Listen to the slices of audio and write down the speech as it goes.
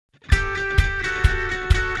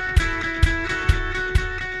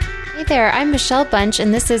there, I'm Michelle Bunch,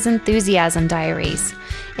 and this is Enthusiasm Diaries.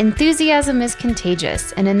 Enthusiasm is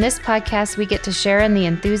contagious, and in this podcast, we get to share in the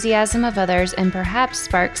enthusiasm of others and perhaps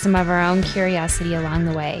spark some of our own curiosity along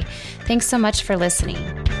the way. Thanks so much for listening.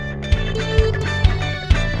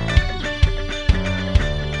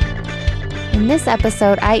 In this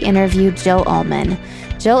episode, I interviewed Jill Ullman.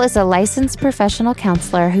 Jill is a licensed professional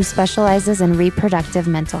counselor who specializes in reproductive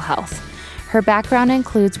mental health. Her background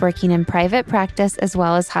includes working in private practice as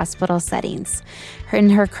well as hospital settings. In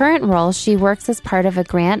her current role, she works as part of a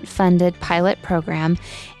grant-funded pilot program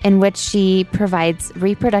in which she provides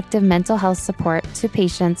reproductive mental health support to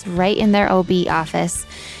patients right in their OB office,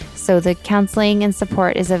 so the counseling and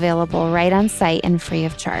support is available right on site and free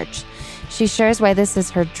of charge. She shares why this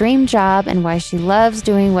is her dream job and why she loves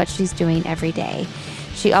doing what she's doing every day.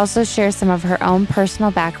 She also shares some of her own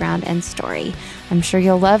personal background and story. I'm sure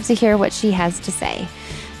you'll love to hear what she has to say.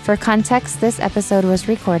 For context, this episode was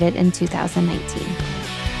recorded in 2019.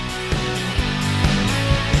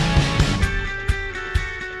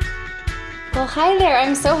 Well, hi there.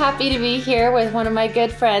 I'm so happy to be here with one of my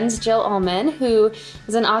good friends, Jill Ullman, who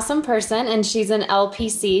is an awesome person, and she's an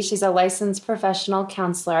LPC. She's a licensed professional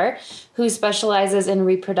counselor who specializes in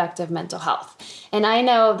reproductive mental health. And I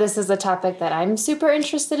know this is a topic that I'm super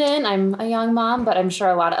interested in. I'm a young mom, but I'm sure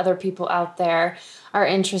a lot of other people out there are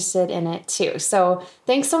interested in it too. So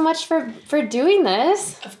thanks so much for doing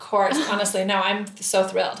this. Of course. Honestly, no, I'm so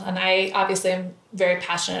thrilled. And I obviously am very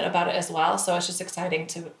passionate about it as well. So it's just exciting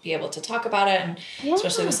to be able to talk about it, and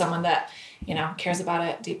especially with someone that, you know, cares about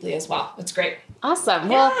it deeply as well. It's great. Awesome.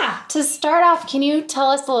 Well, to start off, can you tell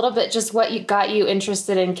us a little bit just what got you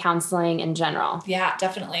interested in counseling in general? Yeah,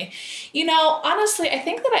 definitely. You know, honestly, I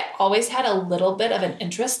think that I always had a little bit of an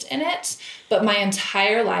interest in it, but my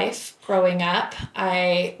entire life growing up,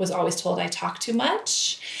 I was always told I talk too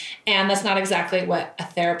much. And that's not exactly what a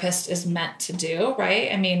therapist is meant to do,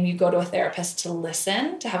 right? I mean, you go to a therapist to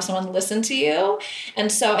listen, to have someone listen to you.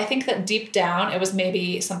 And so I think that deep down, it was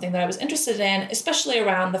maybe something that I was interested in, especially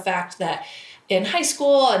around the fact that in high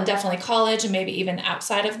school and definitely college and maybe even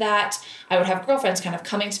outside of that, I would have girlfriends kind of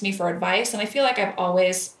coming to me for advice. And I feel like I've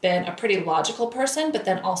always been a pretty logical person, but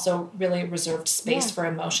then also really reserved space for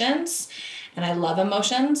emotions. And I love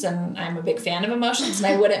emotions, and I'm a big fan of emotions, and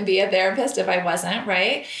I wouldn't be a therapist if I wasn't,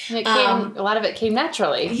 right? And a lot of it came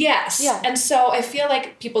naturally. Yes. Yeah. And so I feel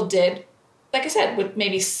like people did, like I said, would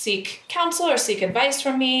maybe seek counsel or seek advice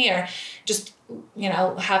from me, or just, you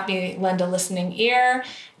know, have me lend a listening ear.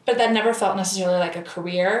 But that never felt necessarily like a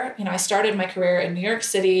career. You know, I started my career in New York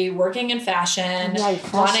City, working in fashion,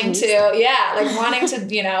 wanting to,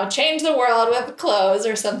 you know, change the world with clothes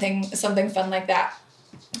or something fun like that.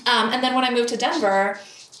 And then when I moved to Denver,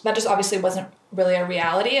 that just obviously wasn't really a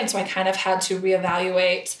reality. And so I kind of had to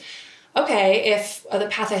reevaluate, okay, if the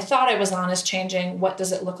path I thought I was on is changing, what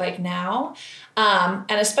does it look like now? And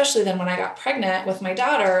especially then when I got pregnant with my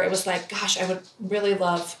daughter, it was like, gosh, I would really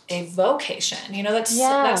love a vocation. You know, that's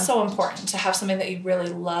so important to have something that you really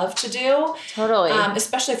love to do. Totally.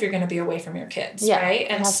 Especially if you're going to be away from your kids, right?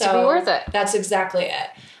 And it has to be worth it. That's exactly it.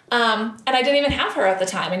 And I didn't even have her at the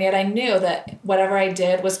time. And yet I knew that whatever I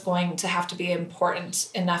did was going to have to be important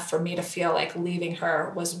enough for me to feel like leaving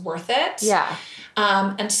her was worth it. Yeah.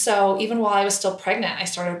 And so even while I was still pregnant, I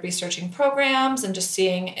started researching programs and just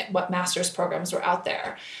seeing what master's programs were out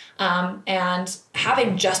there. And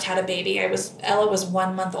having just had a baby, Ella was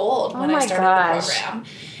 1 month old when I started the program.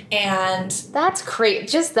 And that's crazy.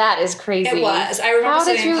 Just that is crazy. It was. I remember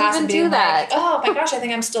sitting in class and being like, oh my gosh, I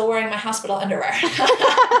think I'm still wearing my hospital underwear.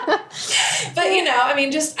 But, you know, I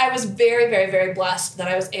mean, just, I was very, very, very blessed that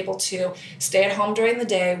I was able to stay at home during the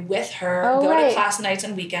day with her, go to class nights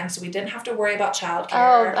and weekends, so we didn't have to worry about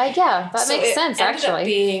childcare. That makes sense, actually. It ended up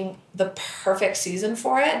being the perfect season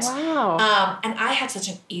for it. Wow. And I had such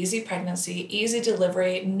an easy pregnancy, easy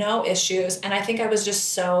delivery, no issues. And I think I was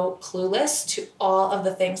just so clueless to all of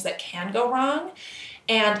the things that can go wrong.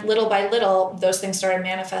 And little by little, those things started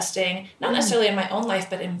manifesting, not necessarily in my own life,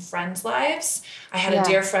 but in friends' lives. I had a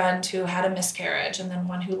dear friend who had a miscarriage, and then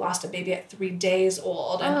one who lost a baby at 3 days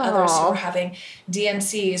old, and others who were having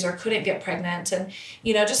DNCs or couldn't get pregnant. And,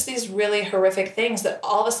 you know, just these really horrific things that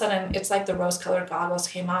all of a sudden, it's like the rose-colored goggles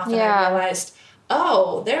came off, and I realized,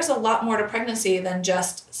 oh, there's a lot more to pregnancy than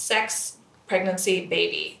just sex, pregnancy,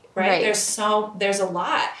 baby, right? There's a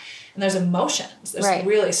lot. And there's emotions. There's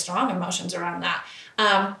really strong emotions around that.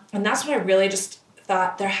 And that's what I really just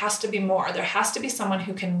thought, there has to be more. There has to be someone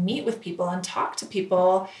who can meet with people and talk to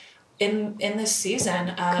people in this season.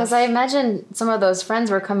 Because I imagine some of those friends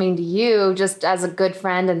were coming to you just as a good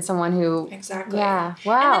friend and someone who... Exactly. Yeah.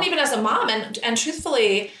 Wow. And then even as a mom, and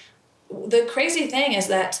truthfully, the crazy thing is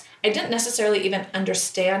that I didn't necessarily even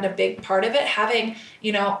understand a big part of it. Having,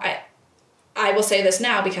 I will say this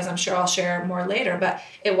now because I'm sure I'll share more later, but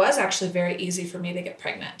it was actually very easy for me to get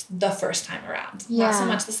pregnant the first time around, not so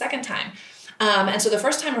much the second time. And so the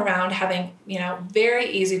first time around, having,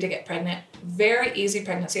 very easy to get pregnant, very easy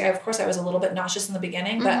pregnancy. Of course, I was a little bit nauseous in the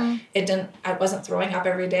beginning, but I wasn't throwing up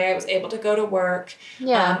every day. I was able to go to work.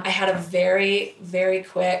 I had a very, very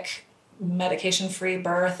quick medication-free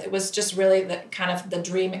birth. It was just really the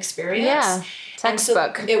dream experience. Yeah,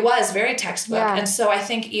 textbook. So it was very textbook. Yeah. And so I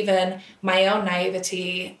think even my own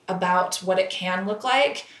naivety about what it can look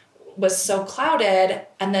like was so clouded,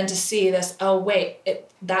 and then to see this, oh wait,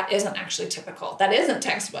 that isn't actually typical. That isn't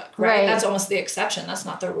textbook, right? That's almost the exception. That's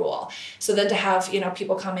not the rule. So then to have,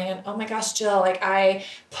 people coming and, oh my gosh, Jill, like I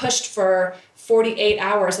pushed for 48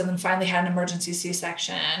 hours and then finally had an emergency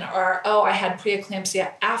C-section, or, oh, I had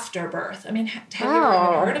preeclampsia after birth. I mean, have you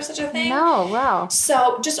ever heard of such a thing? No, wow.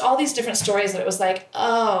 So just all these different stories that it was like,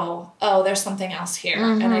 oh, there's something else here.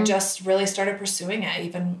 And I just really started pursuing it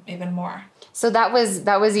even more. So that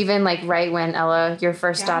was even like right when Ella, your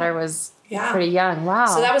first daughter, was pretty young. Wow.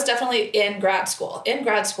 So that was definitely in grad school. In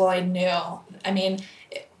grad school, I knew,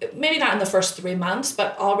 maybe not in the first 3 months,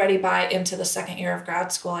 but already into the second year of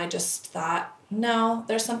grad school, I just thought, no,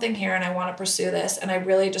 there's something here and I want to pursue this. And I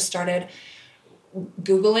really just started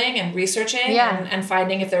Googling and researching and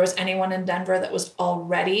finding if there was anyone in Denver that was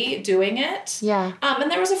already doing it. Yeah.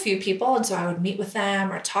 And there was a few people. And so I would meet with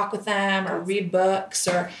them or talk with them or read books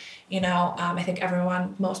or, I think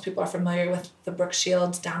most people are familiar with the Brooke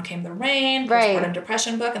Shields' Down Came the Rain, postpartum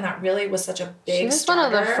depression book. And that really was such a big starter. She was one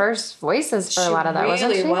of the first voices for a lot of that,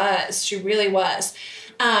 wasn't she? She really was.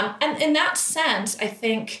 And in that sense, I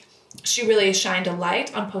think she really shined a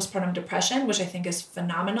light on postpartum depression, which I think is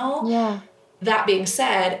phenomenal. Yeah. That being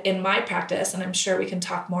said, in my practice, and I'm sure we can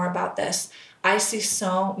talk more about this, I see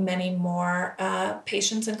so many more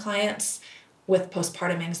patients and clients with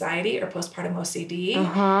postpartum anxiety or postpartum OCD.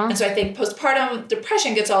 And so I think postpartum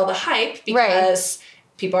depression gets all the hype because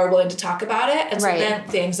people are willing to talk about it. And so then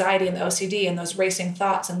the anxiety and the OCD and those racing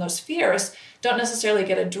thoughts and those fears don't necessarily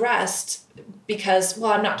get addressed because,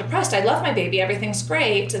 well, I'm not depressed. I love my baby. Everything's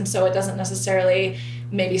great. And so it doesn't necessarily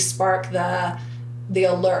maybe spark the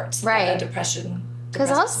alerts that depression.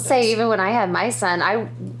 Because I'll say, even when I had my son, I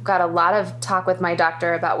got a lot of talk with my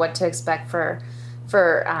doctor about what to expect for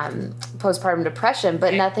postpartum depression,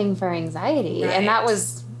 but nothing for anxiety. And that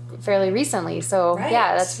was fairly recently. So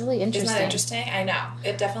that's really interesting. Isn't that interesting? I know.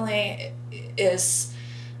 It definitely is,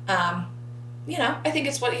 I think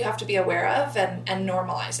it's what you have to be aware of and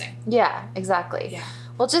normalizing. Yeah, exactly. Yeah.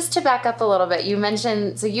 Well, just to back up a little bit, you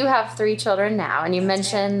mentioned, so you have 3 children now, and you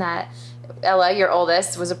mentioned that Ella, your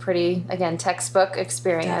oldest, was a pretty, again, textbook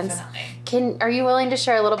experience. Definitely. Are you willing to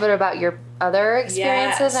share a little bit about your other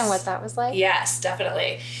experiences and what that was like? Yes,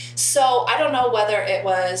 definitely. So I don't know whether it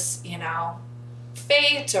was,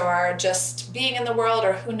 fate or just being in the world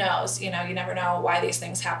or who knows, you never know why these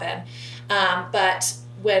things happen. But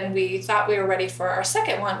when we thought we were ready for our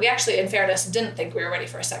second one, we actually, in fairness, didn't think we were ready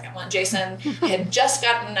for a second one. Jason had just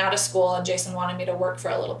gotten out of school, and Jason wanted me to work for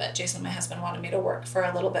a little bit. Jason, my husband, wanted me to work for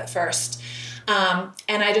a little bit first.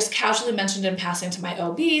 And I just casually mentioned in passing to my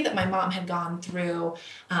OB that my mom had gone through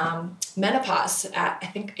menopause at, I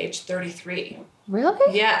think, age 33.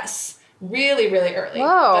 Really? Yes. Really, really early.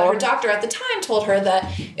 Whoa. But her doctor at the time told her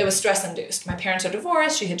that it was stress-induced. My parents are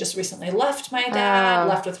divorced. She had just recently left my dad,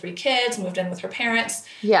 left with 3 kids, moved in with her parents.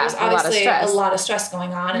 Yeah, there was obviously a lot of stress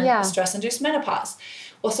going on and stress-induced menopause.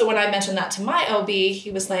 Well, so when I mentioned that to my OB,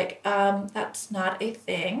 he was like, that's not a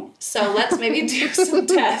thing. So let's maybe do some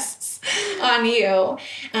tests on you.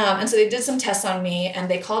 And so they did some tests on me, and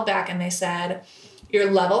they called back and they said,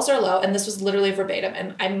 your levels are low. And this was literally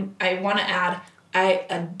verbatim. And I want to add, I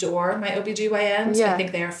adore my OBGYNs. I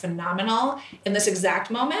think they are phenomenal. In this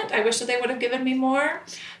exact moment, I wish that they would have given me more.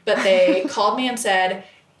 But they called me and said,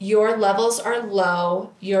 your levels are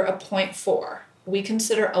low. You're a 0.4. We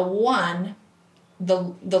consider a 1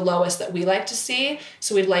 the lowest that we like to see.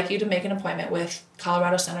 So we'd like you to make an appointment with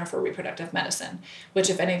Colorado Center for Reproductive Medicine, which,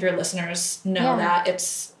 if any of your listeners know that,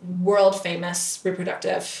 it's world famous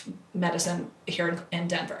reproductive medicine here in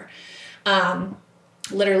Denver.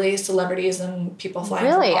 Literally celebrities and people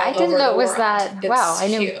flying from all I didn't over know the it was world. that. It's wow, I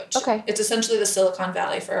knew. Huge. Okay. It's essentially the Silicon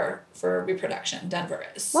Valley for for reproduction. Denver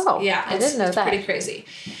is. Whoa. Yeah. I didn't know it's that. Pretty crazy.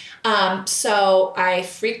 So I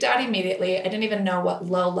freaked out immediately. I didn't even know what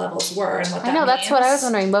low levels were and what that means. That's what I was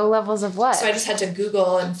wondering. Low levels of what? So I just had to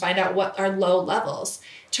Google and find out what are low levels.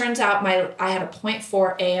 Turns out I had a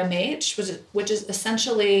 0.4 AMH, which is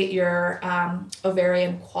essentially your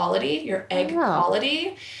ovarian quality, your egg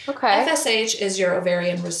quality. Okay. FSH is your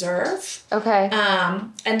ovarian reserve. Okay.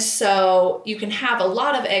 And so you can have a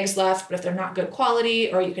lot of eggs left, but if they're not good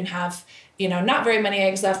quality, or you can have, not very many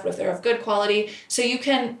eggs left, but if they're of good quality. So you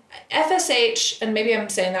can, FSH, and maybe I'm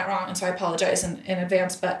saying that wrong, and so I apologize in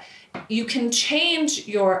advance, but you can change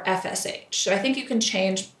your FSH. So I think you can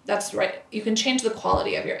change, that's right, you can change the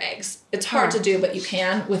quality of your eggs. It's hard to do, but you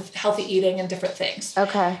can with healthy eating and different things.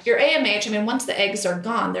 Okay. Your AMH, once the eggs are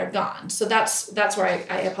gone, they're gone. So that's where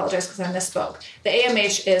I apologize because I misspoke. The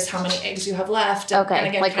AMH is how many eggs you have left. And, and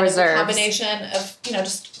again, like kind reserves. of a combination of,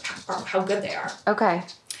 just how good they are. Okay.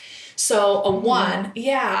 So a 1,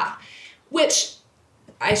 which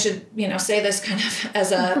I should, say this kind of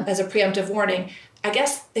as a preemptive warning. I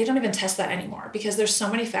guess they don't even test that anymore because there's so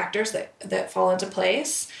many factors that fall into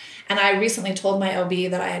place. And I recently told my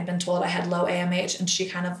OB that I had been told I had low AMH, and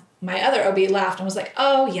she my other OB laughed and was like,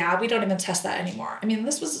 "Oh yeah, we don't even test that anymore."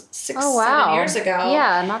 This was 7 years ago.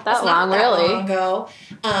 Yeah, not that long, really. Long ago.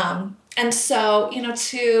 And so,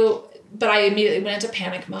 but I immediately went into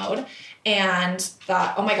panic mode and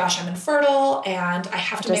thought, "Oh my gosh, I'm infertile and I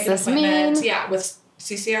have to make an appointment." Yeah, with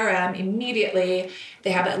CCRM immediately. They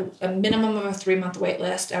have a minimum of a 3-month wait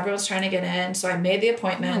list. Everyone's trying to get in. So I made the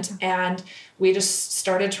appointment and we just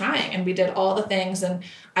started trying and we did all the things. And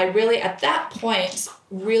I really, at that point,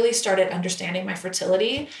 really started understanding my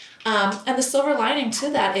fertility. And the silver lining to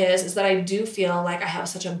that is that I do feel like I have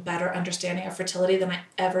such a better understanding of fertility than I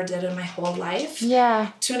ever did in my whole life.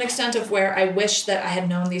 Yeah. To an extent of where I wish that I had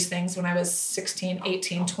known these things when I was 16,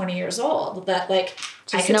 18, 20 years old. That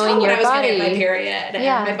just I could tell when I was going to get my period. And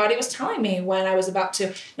my body was telling me when I was about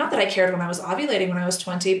to, not that I cared when I was ovulating when I was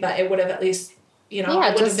 20, but it would have at least,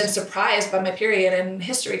 I would have been surprised by my period in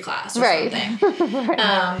history class or something. Right.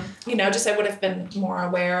 I would have been more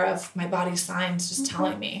aware of my body's signs just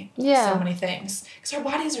telling me so many things. Because our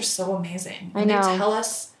bodies are so amazing. I know. They tell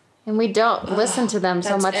us. And we don't listen to them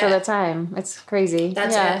so much of the time. It's crazy.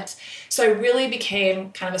 That's it. So I really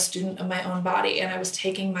became kind of a student of my own body. And I was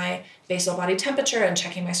taking my basal body temperature and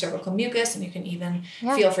checking my cervical mucus. And you can even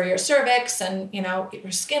feel for your cervix. And,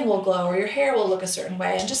 your skin will glow or your hair will look a certain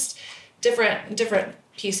way. And just different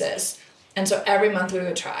pieces. And so every month we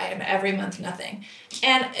would try, and every month nothing.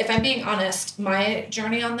 And if I'm being honest, my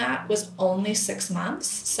journey on that was only 6 months.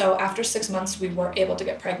 So after 6 months, we were able to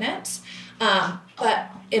get pregnant.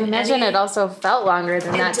 But imagine it also felt longer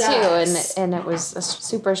than that too, and it was a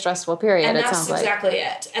super stressful period. And it sounds like. That's exactly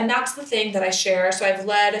it. And that's the thing that I share. So I've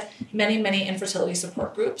led many infertility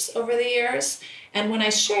support groups over the years. And when I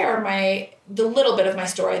share the little bit of my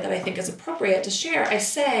story that I think is appropriate to share, I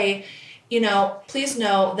say, please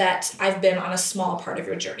know that I've been on a small part of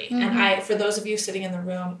your journey. Mm-hmm. And for those of you sitting in the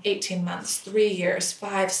room, 18 months, 3 years,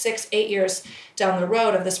 5, 6, 8 years down the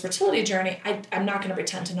road of this fertility journey, I'm not going to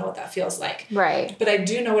pretend to know what that feels like. Right. But I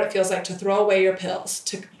do know what it feels like to throw away your pills,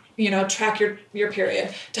 to, track your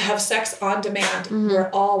period, to have sex on demand, where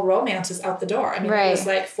all romance is out the door. It was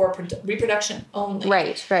like for reproduction only.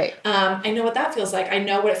 Right. I know what that feels like. I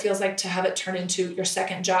know what it feels like to have it turn into your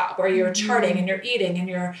second job, where you're charting and you're eating and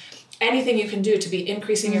you're anything you can do to be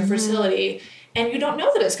increasing your fertility, and you don't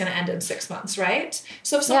know that it's going to end in 6 months, right?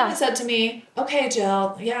 So if someone had said to me, "Okay,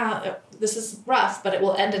 Jill, this is rough, but it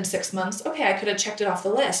will end in 6 months," okay, I could have checked it off the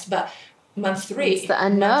list, but month 3, it's the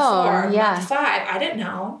unknown. month 4, month 5, I didn't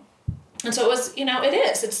know. And so it was,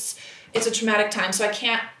 it's a traumatic time. So I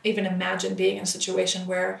can't even imagine being in a situation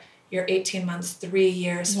where you're 18 months, 3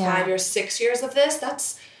 years, 5 years, 6 years of this.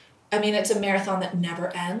 It's a marathon that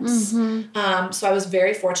never ends. Mm-hmm. So I was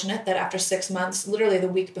very fortunate that after 6 months, literally the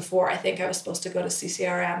week before, I think I was supposed to go to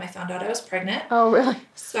CCRM, I found out I was pregnant. Oh, really?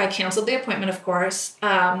 So I canceled the appointment, of course,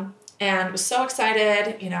 and was so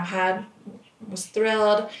excited, was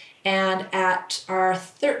thrilled. And at our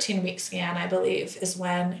 13-week scan, I believe, is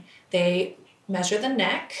when they measure the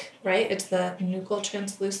neck, right? It's the nuchal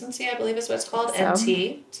translucency, I believe is what it's called,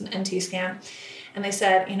 NT. It's an NT scan. And they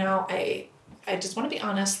said, I just want to be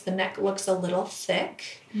honest, the neck looks a little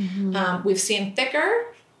thick. Mm-hmm. We've seen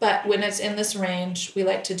thicker, but when it's in this range, we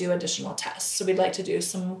like to do additional tests. So we'd like to do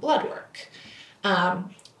some blood work.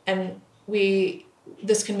 And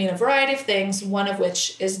this can mean a variety of things, one of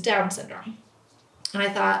which is Down syndrome. And I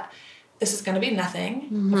thought, this is going to be nothing.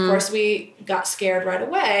 Mm-hmm. Of course, we got scared right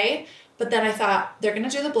away. But then I thought, they're going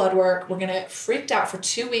to do the blood work. We're going to freak out for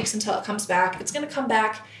 2 weeks until it comes back. It's going to come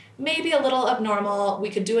back maybe a little abnormal. We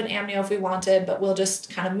could do an amnio if we wanted, but we'll just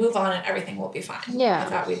kind of move on and everything will be fine. Yeah. I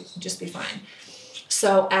thought we'd just be fine.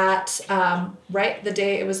 So at, right the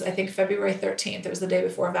day, it was, I think, February 13th. It was the day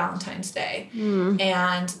before Valentine's Day.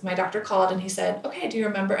 And my doctor called and he said, okay, do you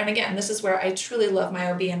remember? And again, this is where I truly love my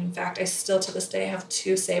OB. And in fact, I still to this day have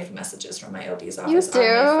 2 saved messages from my OB's office on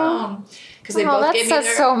my phone. Because they both gave me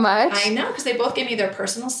their, so much. I know, because they both gave me their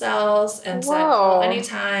personal cells and said, call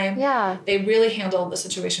anytime. Yeah. They really handled the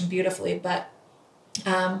situation beautifully. But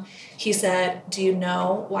he said, do you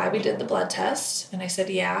know why we did the blood test? And I said,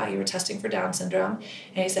 yeah, you were testing for Down syndrome.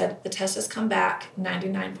 And he said, the test has come back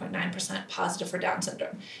 99.9% positive for Down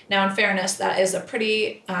syndrome. Now, in fairness, that is a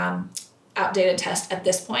pretty outdated test at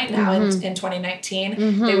this point. Now in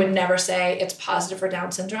 2019, they would never say it's positive for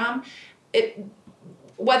Down syndrome.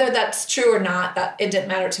 Whether that's true or not, that it didn't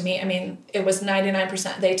matter to me. I mean, it was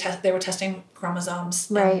 99%. They were testing chromosomes,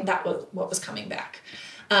 and that was what was coming back.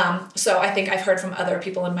 So I think I've heard from other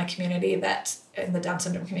people in my community that, in the Down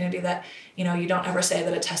syndrome community, that, you know, you don't ever say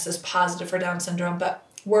that a test is positive for Down syndrome, but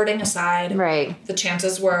wording aside, the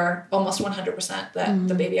chances were almost 100% that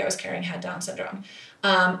the baby I was carrying had Down syndrome.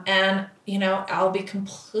 And, you know, I'll be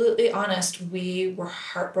completely honest, we were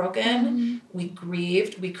heartbroken. We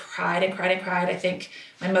grieved. We cried and cried and cried. I think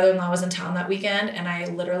my mother-in-law was in town that weekend, and I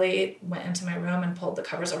literally went into my room and pulled the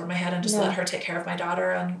covers over my head and just let her take care of my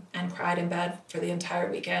daughter and cried in bed for the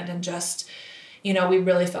entire weekend. And just, you know, we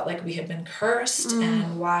really felt like we had been cursed,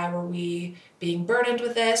 and why were we being burdened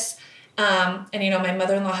with this? And, you know, my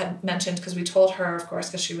mother-in-law had mentioned, because we told her, of course,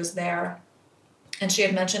 because she was there, and she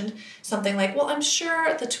had mentioned something like, well, I'm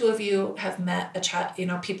sure the 2 of you have met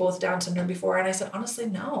people with Down syndrome before. And I said, honestly,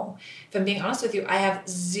 no. If I'm being honest with you, I have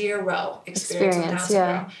 0 experience with Down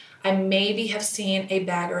syndrome. I maybe have seen a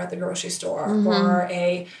bagger at the grocery store or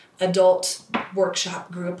a adult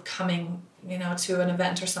workshop group coming, you know, to an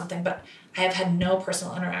event or something, but I have had no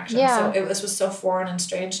personal interaction. So this was so foreign and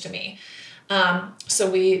strange to me.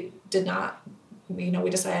 So we did not, you know,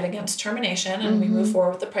 we decided against termination, and we moved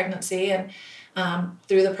forward with the pregnancy, and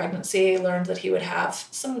through the pregnancy learned that he would have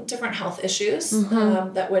some different health issues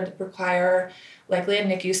that would require likely a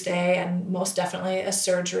NICU stay and most definitely a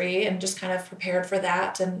surgery, and just kind of prepared for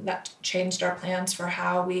that. And that changed our plans for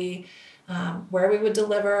how we, where we would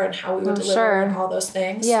deliver and how we would deliver and all those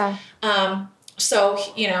things. So,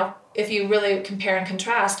 you know, if you really compare and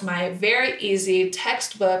contrast my very easy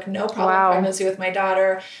textbook, no problem pregnancy with my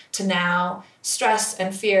daughter, to now stress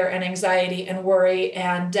and fear and anxiety and worry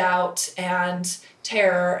and doubt and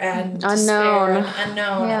terror and despair and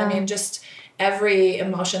unknown. And I mean, just every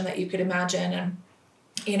emotion that you could imagine. And,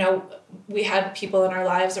 you know, we had people in our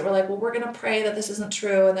lives that were like, well, we're going to pray that this isn't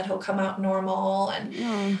true and that he'll come out normal. And,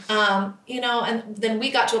 you know, and then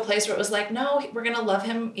we got to a place where it was like, no, we're going to love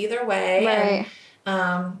him either way.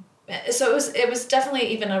 And, so it was definitely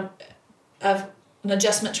even an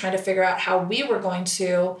adjustment trying to figure out how we were going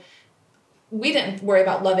to, we didn't worry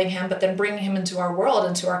about loving him, but then bringing him into our world,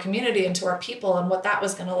 into our community, into our people, and what that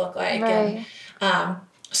was going to look like. And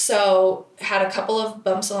so had a couple of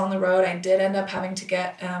bumps along the road. I did end up having to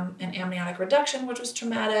get an amniotic reduction, which was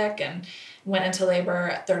traumatic, and went into labor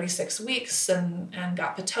at 36 weeks and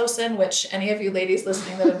got Pitocin, which any of you ladies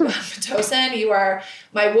listening that have gotten Pitocin, you are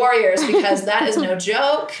my warriors, because that is no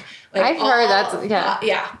joke. Like, I've heard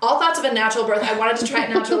that, all thoughts of a natural birth. I wanted to try it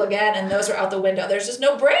natural again, and those are out the window. There's just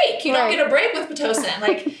no break. You don't get a break with Pitocin.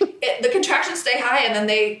 Like, the contractions stay high, and then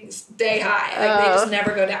they stay high. Like, they just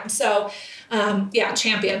never go down. So,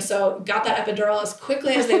 champion. So got that epidural as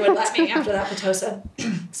quickly as they would let me after that Pitocin.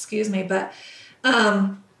 Excuse me. But,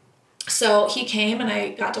 so he came, and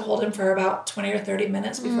I got to hold him for about 20 or 30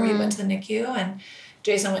 minutes before he went to the NICU, and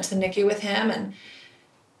Jason went to the NICU with him. And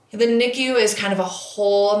the NICU is kind of a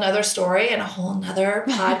whole nother story and a whole nother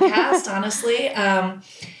podcast, honestly,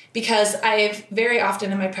 because I've very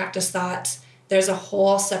often in my practice thought there's a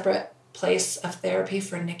whole separate place of therapy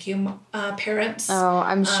for NICU parents. Oh,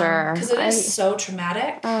 I'm sure. Because it is so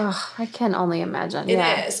traumatic. Oh, I can only imagine.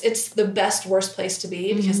 It is. It's the best, worst place to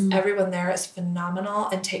be, because everyone there is phenomenal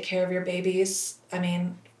and take care of your babies. I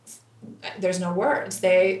mean, there's no words.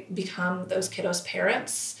 They become those kiddos'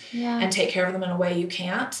 parents and take care of them in a way you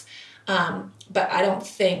can't. But I don't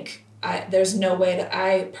think, there's no way that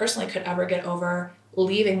I personally could ever get over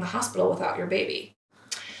leaving the hospital without your baby.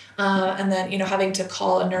 And then, you know, having to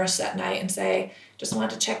call a nurse at night and say, just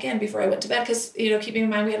wanted to check in before I went to bed. Because, you know, keeping in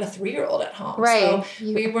mind we had a 3-year-old at home. Right.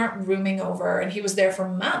 So we weren't rooming over, and he was there for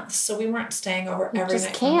months. So we weren't staying over every night.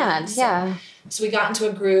 Just can't, So we got into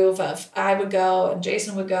a groove of I would go and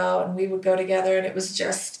Jason would go and we would go together. And it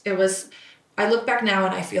was, I look back now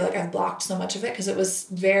and I feel like I've blocked so much of it because it was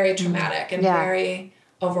very traumatic and very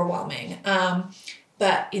overwhelming.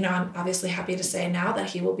 But, you know, I'm obviously happy to say now that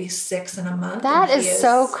he will be 6 in a month. That is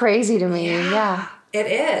so crazy to me. Yeah. It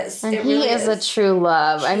is. And it he really is a true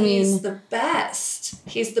love. He's the best.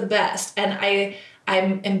 He's the best. And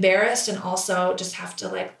I'm embarrassed and also just have to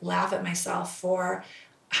like laugh at myself for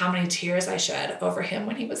how many tears I shed over him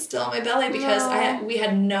when he was still in my belly, because we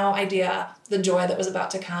had no idea the joy that was about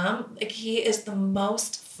to come. Like, he is the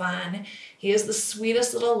most fun. He is the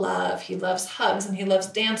sweetest little love. He loves hugs and he loves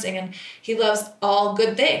dancing and he loves all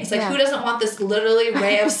good things. Like, who doesn't want this literally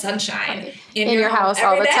ray of sunshine in your house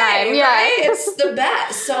all the time? Yeah. Right? It's the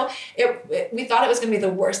best. So we thought it was going to be the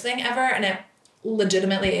worst thing ever, and it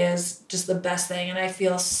legitimately is just the best thing. And I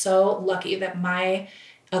feel so lucky that my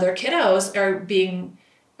other kiddos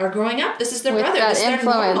are growing up. This is their brother. This is their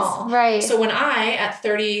normal. Right. So when I, at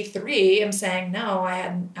 33, am saying, no, I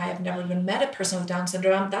have never even met a person with Down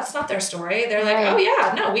syndrome, that's not their story. They're like, oh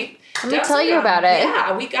yeah, no, let me tell you about it.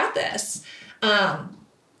 Yeah, we got this.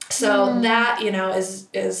 So that, you know, is,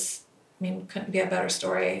 I mean, couldn't be a better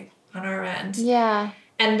story on our end. Yeah.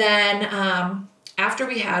 And then, after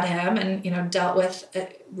we had him and, you know, dealt with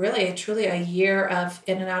really, truly a year of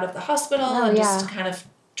in and out of the hospital and just kind of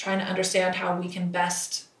trying to understand how we can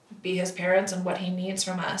best be his parents and what he needs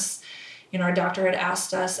from us. You know, our doctor had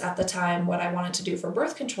asked us at the time what I wanted to do for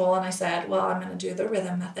birth control. And I said, well, I'm going to do the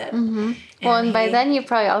rhythm method. Mm-hmm. And by then you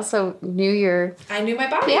probably also knew I knew my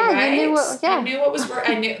body, right? I knew what was,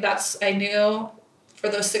 I knew for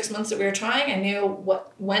those 6 months that we were trying, I knew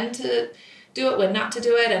when to do it, when not to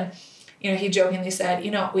do it. And, you know, he jokingly said,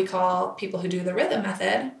 you know, we call people who do the rhythm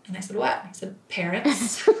method. And I said, what? He said,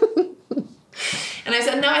 parents. And I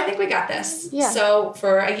said, no, I think we got this. Yeah. So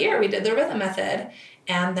for a year, we did the rhythm method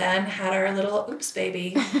and then had our little oops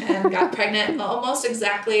baby and got pregnant almost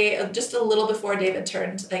exactly just a little before David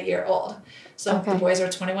turned a year old. So the boys are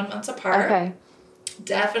 21 months apart. Okay.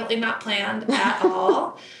 Definitely not planned at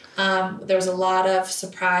all. There was a lot of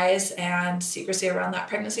surprise and secrecy around that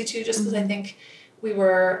pregnancy too, just because I think we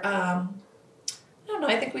were, I don't know,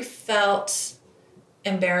 I think we felt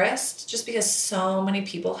embarrassed just because so many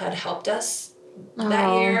people had helped us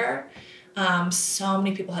that year. So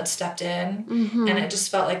many people had stepped in and it just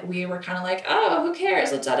felt like we were kind of like, oh, who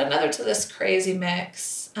cares? Let's add another to this crazy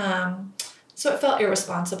mix. So it felt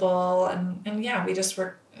irresponsible and yeah, we just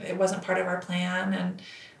were, it wasn't part of our plan and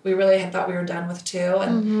we really had thought we were done with 2.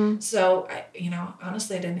 And so I, you know,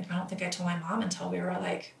 honestly, I don't think I told my mom until we were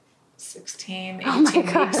like 16, 18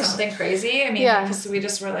 weeks, something crazy. I mean, because we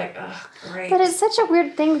just were like, oh, great. But it's such a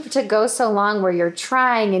weird thing to go so long where you're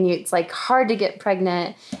trying and it's like hard to get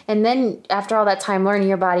pregnant. And then after all that time learning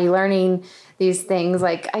your body, learning these things,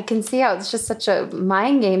 like I can see how it's just such a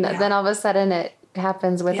mind game that then all of a sudden it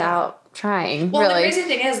happens without trying. Well, the crazy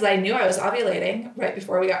thing is that I knew I was ovulating right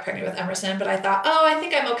before we got pregnant with Emerson, but I thought, oh, I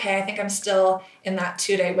think I'm okay. I think I'm still in that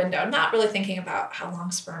 2-day window, not really thinking about how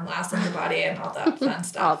long sperm lasts in your body and all that fun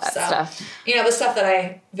stuff. All that stuff. You know, the stuff that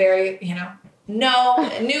I very, you know,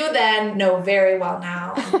 knew then, know very well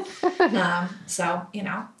now. So, you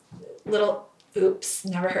know, little oops,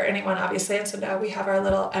 never hurt anyone, obviously. And so now we have our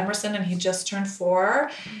little Emerson, and he just turned 4.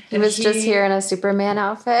 He was just here in a Superman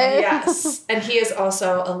outfit. Yes. And he is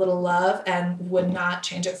also a little love and would not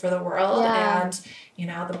change it for the world. Yeah. And, you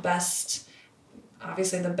know,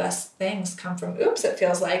 obviously the best things come from oops, it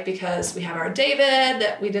feels like, because we have our David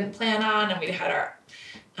that we didn't plan on, and we had our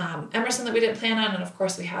Emerson that we didn't plan on, and of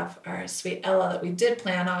course we have our sweet Ella that we did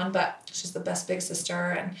plan on, but she's the best big sister.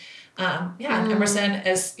 And and Emerson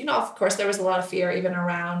is, you know, of course there was a lot of fear even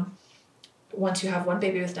around once you have one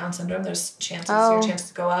baby with Down syndrome, there's your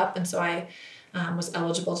chances go up. And so I was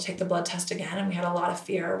eligible to take the blood test again, and we had a lot of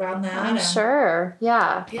fear around that. I'm sure.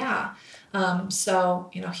 Yeah. Yeah. So,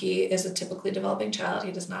 you know, he is a typically developing child.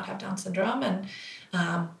 He does not have Down syndrome,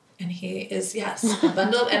 and he is, yes, a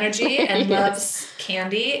bundle of energy and loves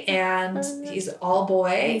candy, and he's all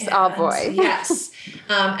boy. All boy. Yes.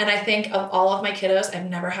 And I think of all of my kiddos, I've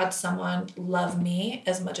never had someone love me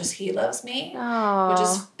as much as he loves me,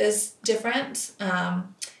 which is different.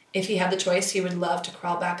 If he had the choice, he would love to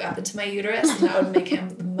crawl back up into my uterus, and that would make him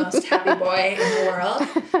the most happy boy in the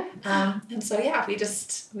world. And so, yeah,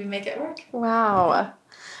 we make it work. Wow.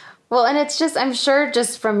 Well, and it's just, I'm sure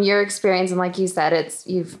just from your experience, and like you said, it's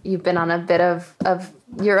you've been on a bit of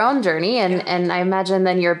your own journey, and I imagine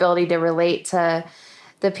then your ability to relate to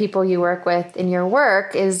the people you work with in your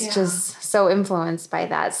work is just so influenced by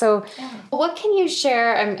that. So what can you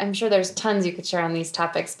share? I'm sure there's tons you could share on these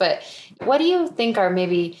topics, but what do you think are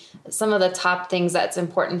maybe some of the top things that's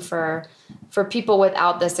important for people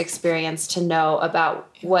without this experience to know about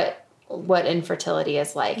what what infertility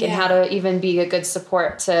is like and Yeah. how to even be a good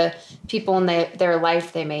support to people in their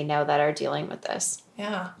life they may know that are dealing with this.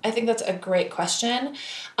 Yeah, I think that's a great question.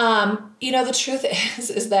 The truth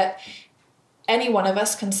is that any one of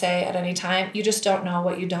us can say at any time, you just don't know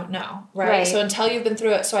what you don't know, right? So until you've been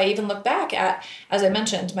through it. So I even look back at, as I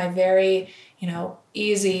mentioned, my very,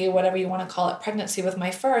 easy, whatever you want to call it, pregnancy with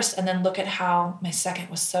my first, and then look at how my second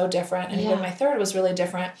was so different. And even my third was really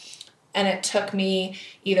different. And it took me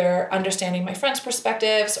either understanding my friends'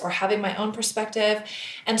 perspectives or having my own perspective.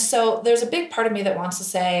 And so there's a big part of me that wants to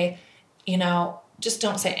say, just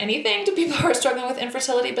don't say anything to people who are struggling with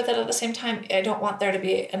infertility, but then at the same time, I don't want there to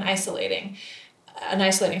be an isolating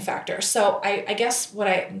factor. So I guess what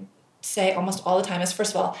I say almost all the time is,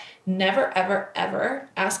 first of all, never, ever, ever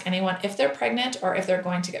ask anyone if they're pregnant or if they're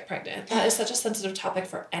going to get pregnant. That is such a sensitive topic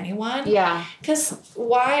for anyone. Yeah. Because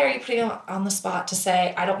why are you putting them on the spot to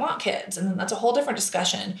say, I don't want kids? And then that's a whole different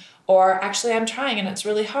discussion. Or actually, I'm trying and it's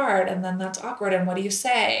really hard. And then that's awkward. And what do you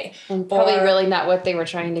say? And probably really not what they were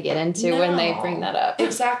trying to get into when they bring that up.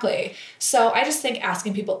 Exactly. So I just think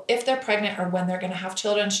asking people if they're pregnant or when they're going to have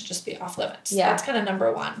children should just be off limits. Yeah. That's kind of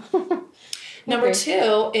number one. Number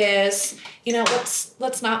two is,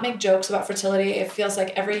 let's not make jokes about fertility. It feels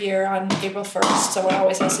like every year on April 1st, someone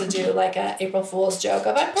always has to do like a April Fool's joke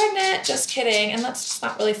of, I'm pregnant, just kidding. And that's just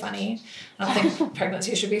not really funny. I don't think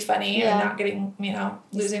pregnancy should be funny or not getting,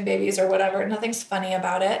 losing babies or whatever. Nothing's funny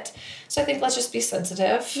about it. So I think let's just be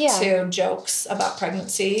sensitive to jokes about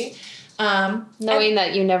pregnancy. Knowing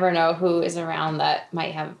that you never know who is around that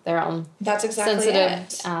might have their own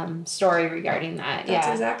sensitive story regarding that. That's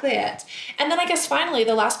exactly it. And then I guess finally,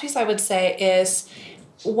 the last piece I would say is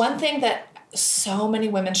one thing that so many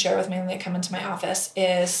women share with me when they come into my office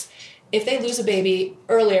is if they lose a baby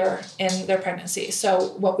earlier in their pregnancy, so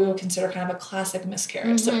what we would consider kind of a classic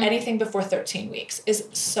miscarriage, so anything before 13 weeks is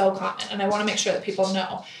so common. And I want to make sure that people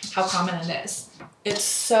know how common it is. It's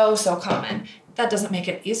so, so common. That doesn't make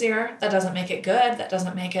it easier. That doesn't make it good. That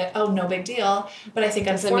doesn't make it, no big deal. But I think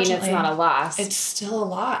unfortunately, doesn't mean it's not a loss. It's still a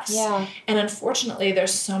loss. Yeah. And unfortunately,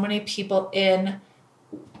 there's so many people in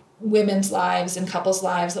women's lives and couples'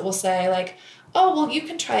 lives that will say like, oh, well, you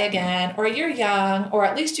can try again, or you're young, or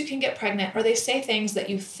at least you can get pregnant, or they say things that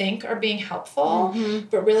you think are being helpful,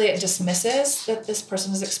 but really it dismisses that this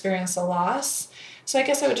person has experienced a loss. So I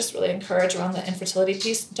guess I would just really encourage around the infertility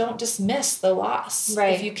piece, don't dismiss the loss.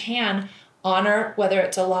 Right. If you can, honor whether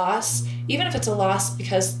it's a loss, even if it's a loss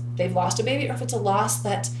because they've lost a baby, or if it's a loss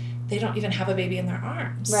that they don't even have a baby in their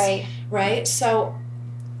arms. Right. Right? So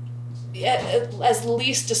as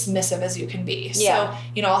least dismissive as you can be. Yeah.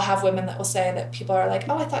 So, I'll have women that will say that people are like,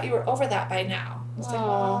 oh, I thought you were over that by now. It's like,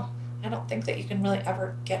 well, I don't think that you can really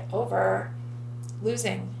ever get over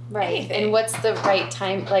losing anything. And what's the right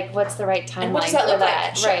time? Like, what's the right timeline? And what does that look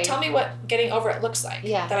like? Sure. Right. Tell me what getting over it looks like.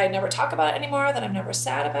 Yeah. That I never talk about it anymore, that I'm never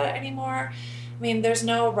sad about it anymore. I mean, there's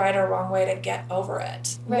no right or wrong way to get over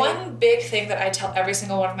it. Right. One big thing that I tell every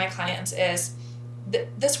single one of my clients is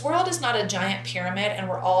this world is not a giant pyramid and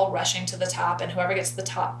we're all rushing to the top, and whoever gets to the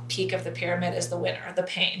top peak of the pyramid is the winner, the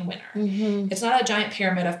pain winner. It's not a giant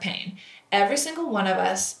pyramid of pain. Every single one of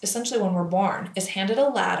us, essentially when we're born, is handed a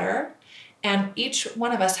ladder, and each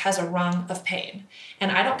one of us has a rung of pain. And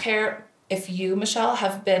I don't care if you, Michelle,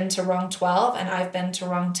 have been to rung 12 and I've been to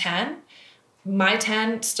rung 10. My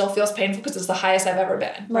 10 still feels painful because it's the highest I've ever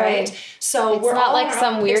been, right? So it's not like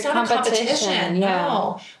some weird competition.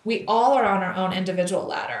 No, we all are on our own individual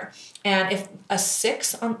ladder. And if a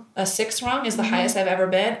six rung is the highest I've ever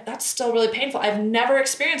been, that's still really painful. I've never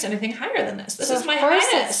experienced anything higher than this. This is my highest.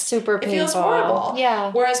 It's super painful. It feels horrible.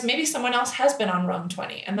 Yeah. Whereas maybe someone else has been on rung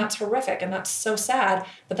 20, and that's horrific, and that's so sad.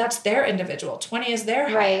 But that's their individual. 20 is their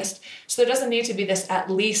highest. So there doesn't need to be this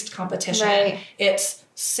at least competition. Right. It's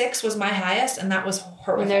 6 was my highest, and that was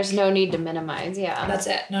horrific. And there's no need to minimize. Yeah. That's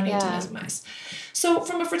it. No need to minimize. So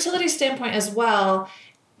from a fertility standpoint as well,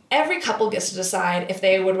 every couple gets to decide if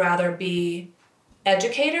they would rather be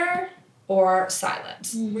educator or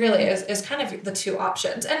silent. Really is kind of the two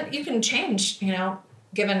options. And you can change,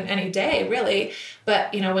 given any day, really.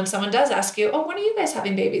 But, when someone does ask you, oh, when are you guys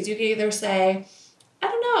having babies? You can either say, I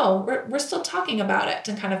don't know, we're still talking about it,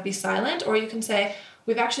 and kind of be silent. Or you can say,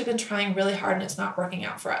 we've actually been trying really hard and it's not working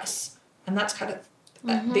out for us. And that's kind of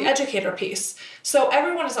the educator piece. So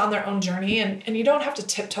everyone is on their own journey, and you don't have to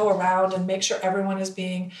tiptoe around and make sure everyone is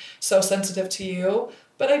being so sensitive to you.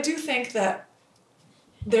 But I do think that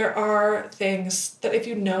there are things that if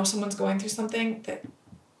you know someone's going through something, that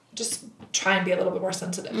just try and be a little bit more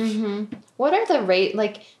sensitive. What are the rate,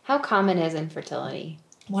 how common is infertility?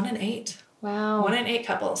 1 in 8. Wow. 1 in 8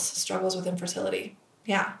 couples struggles with infertility.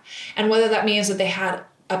 Yeah. And whether that means that they had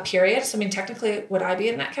a period. So, I mean, technically, would I be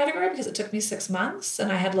in that category because it took me 6 months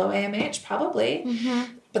and I had low AMH? Probably.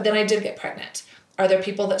 But then I did get pregnant. Are there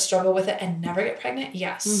people that struggle with it and never get pregnant?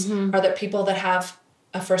 Yes. Are there people that have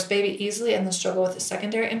a first baby easily and then struggle with the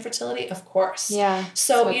secondary infertility? Of course. Yeah.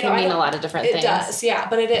 So it can mean a lot of different things. It does. Yeah.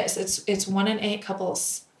 But it is. It's 1 in 8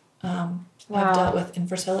 couples have dealt with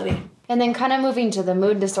infertility. And then kind of moving to the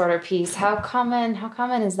mood disorder piece, how common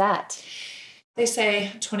is that? They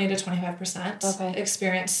say 20 to 25%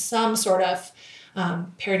 experience some sort of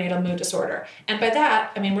perinatal mood disorder. And by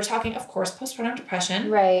that, I mean, we're talking, of course, postpartum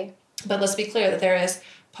depression. Right. But let's be clear that there is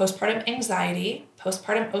postpartum anxiety,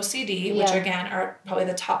 postpartum OCD, which again are probably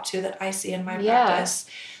the top 2 that I see in my practice.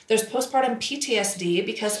 There's postpartum PTSD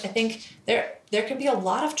because I think there can be a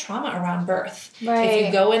lot of trauma around birth. Right. If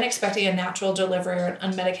you go in expecting a natural delivery or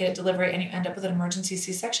an unmedicated delivery and you end up with an emergency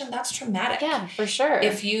C-section, that's traumatic. Yeah, for sure.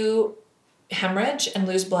 If you hemorrhage and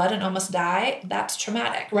lose blood and almost die, that's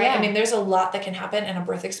traumatic, right? Yeah. I mean, there's a lot that can happen in a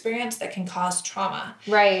birth experience that can cause trauma.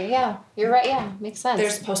 Right, yeah. You're right, yeah. Makes sense.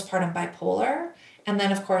 There's postpartum bipolar, and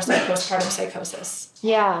then, of course, like postpartum psychosis.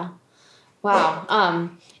 Yeah. Wow.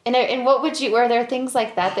 And what would you, are there things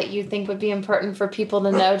like that you think would be important for people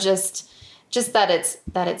to know, just that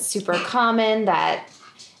it's super common, that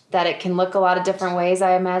it can look a lot of different ways,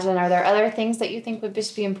 I imagine? Are there other things that you think would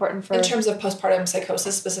just be important for... In terms of postpartum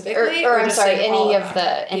psychosis specifically? Or I'm sorry, any of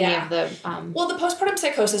the... Well, the postpartum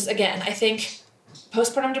psychosis, again, I think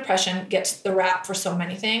postpartum depression gets the rap for so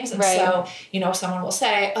many things. And so, someone will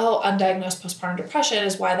say, oh, undiagnosed postpartum depression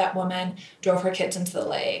is why that woman drove her kids into the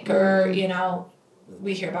lake. Or,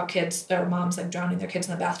 we hear about kids or moms like drowning their kids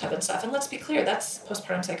in the bathtub and stuff. And let's be clear, that's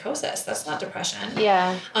postpartum psychosis. That's not depression.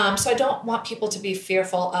 Yeah. So I don't want people to be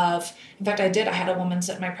fearful of, in fact, I had a woman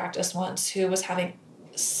sit in my practice once who was having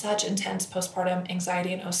such intense postpartum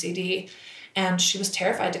anxiety and OCD. And she was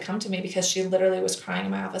terrified to come to me because she literally was crying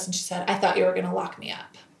in my office and she said, I thought you were going to lock me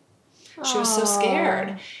up. She was so scared.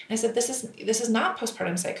 And I said, this is not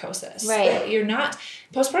postpartum psychosis. Right. You're not.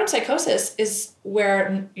 Postpartum psychosis is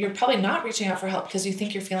where you're probably not reaching out for help because you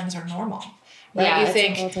think your feelings are normal. Right? Yeah, you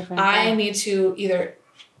think, I need to either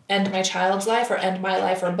end my child's life or end my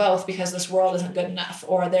life or both because this world isn't good enough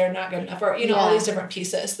or they're not good enough or, all these different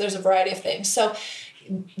pieces. There's a variety of things. So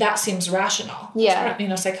that seems rational. Yeah.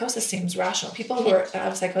 Psychosis seems rational. People who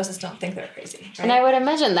have psychosis don't think they're crazy. Right? And I would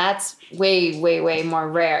imagine that's way, way, way more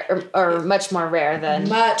rare or much more rare than...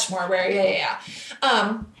 Much more rare. Yeah.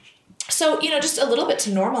 So, just a little bit to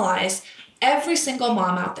normalize, every single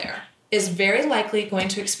mom out there is very likely going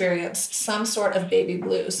to experience some sort of baby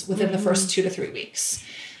blues within the first 2 to 3 weeks.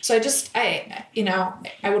 So I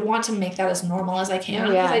would want to make that as normal as I can.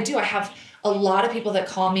 Because I have a lot of people that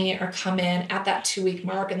call me or come in at that 2-week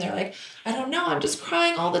mark and they're like, I don't know, I'm just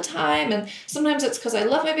crying all the time. And sometimes it's because I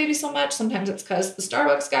love my baby so much. Sometimes it's because the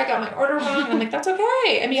Starbucks guy got my order wrong. And I'm like, that's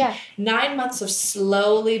okay. I mean, 9 months of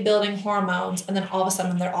slowly building hormones and then all of a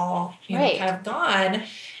sudden they're all, kind of gone.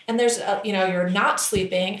 And there's, you're not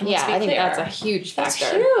sleeping. And let's be I think clear, that's a huge factor.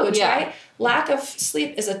 That's huge, right? Lack of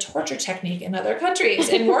sleep is a torture technique in other countries,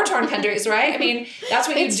 in war-torn countries, right? I mean, that's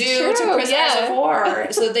what you do to prisoners of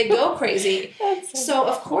war, so that they go crazy. So,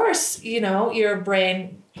 of course, your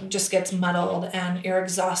brain just gets muddled and you're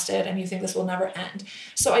exhausted and you think this will never end.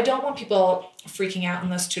 So I don't want people freaking out in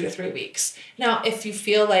those 2 to 3 weeks. Now, if you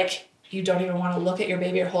feel like you don't even want to look at your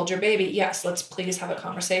baby or hold your baby, yes, let's please have a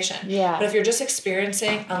conversation. Yeah. But if you're just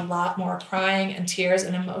experiencing a lot more crying and tears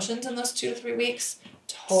and emotions in those 2 to 3 weeks,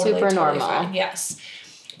 totally normal. fine. Yes.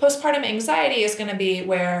 Postpartum anxiety is going to be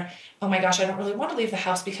where, oh my gosh, I don't really want to leave the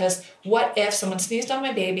house because what if someone sneezed on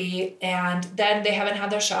my baby and then they haven't had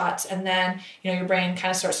their shots and then, your brain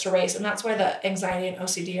kind of starts to race. And that's why the anxiety and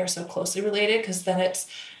OCD are so closely related because then it's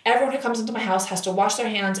everyone who comes into my house has to wash their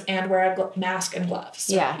hands and wear a mask and gloves.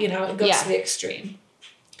 So, it goes to the extreme.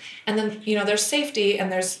 And then, there's safety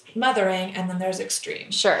and there's mothering and then there's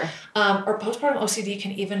extreme. Sure. Or postpartum OCD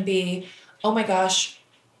can even be, oh my gosh,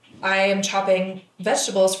 I am chopping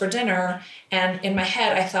vegetables for dinner, and in my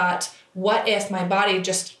head I thought, what if my body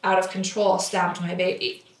just out of control stabbed my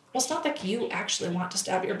baby? Well, it's not like you actually want to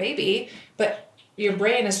stab your baby, but your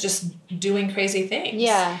brain is just doing crazy things.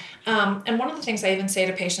 Yeah. And one of the things I even say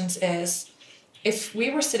to patients is, if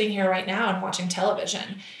we were sitting here right now and watching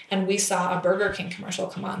television and we saw a Burger King commercial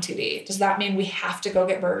come on TV, does that mean we have to go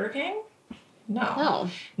get Burger King? No.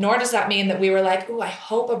 Nor does that mean that we were like, ooh, I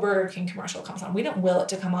hope a Burger King commercial comes on. We don't will it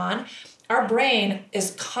to come on. our brain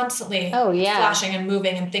is constantly flashing and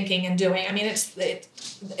moving and thinking and doing. I mean,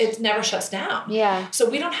 it never shuts down. Yeah. So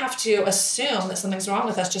we don't have to assume that something's wrong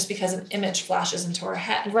with us just because an image flashes into our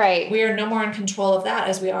head. Right. We are no more in control of that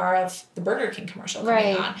as we are of the Burger King commercial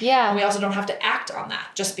coming on. Yeah. And we also don't have to act on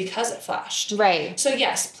that just because it flashed. Right. So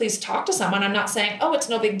yes, please talk to someone. I'm not saying, oh, it's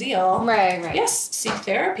no big deal. Right. Yes, seek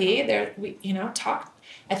therapy. Talk.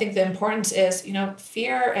 I think the importance is,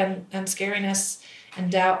 fear and scariness and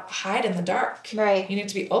doubt hide in the dark. Right. You need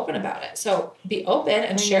to be open about it. So be open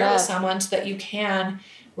and share with someone so that you can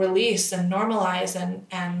release and normalize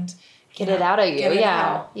and get it out of you. Get it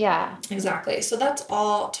out. Yeah. Exactly. So that's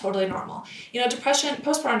all totally normal. Depression,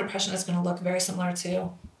 postpartum depression is going to look very similar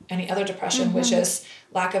to any other depression, which is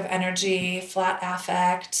lack of energy, flat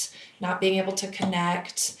affect, not being able to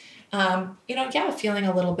connect, feeling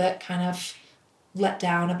a little bit kind of let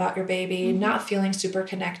down about your baby, not feeling super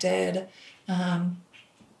connected,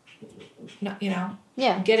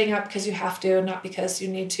 getting up because you have to, not because you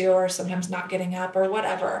need to, or sometimes not getting up or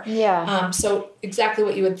whatever. Yeah. So exactly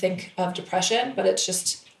what you would think of depression, but it's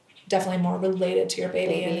just definitely more related to your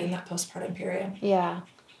baby. And in that postpartum period. Yeah.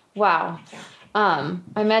 Wow. Yeah. I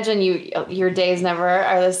imagine your days never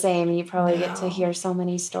are the same. You probably get to hear so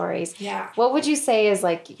many stories. Yeah. What would you say is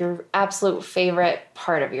like your absolute favorite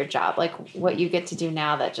part of your job? Like what you get to do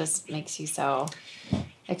now that just makes you so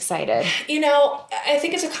excited? I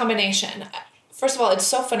think it's a combination. First of all, it's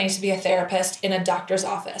so funny to be a therapist in a doctor's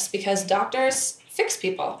office because doctors fix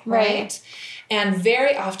people, right? And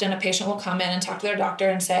very often a patient will come in and talk to their doctor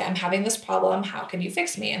and say, I'm having this problem. How can you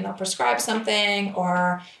fix me? And they'll prescribe something,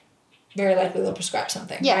 or very likely they'll prescribe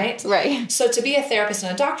something, right? Right. So to be a therapist in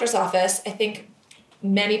a doctor's office, I think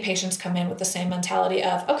many patients come in with the same mentality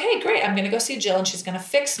of, okay, great, I'm going to go see Jill and she's going to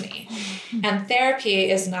fix me. And therapy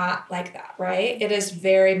is not like that, right? It is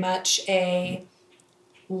very much a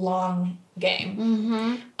long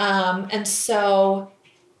game. And so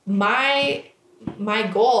my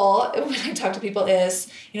goal when I talk to people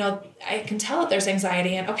is, I can tell that there's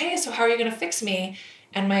anxiety and, okay, so how are you going to fix me?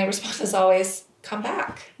 And my response is always, come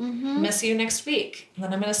back. I'm going to see you next week. And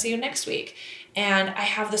then I'm going to see you next week. And I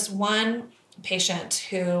have this one patient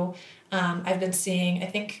who I've been seeing, I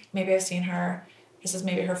think maybe I've seen her, this is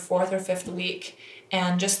maybe her 4th or 5th week.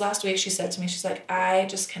 And just last week she said to me, she's like, I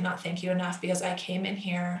just cannot thank you enough because I came in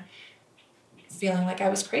here feeling like I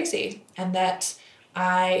was crazy and that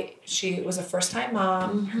she was a first-time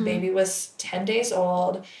mom. Her baby was 10 days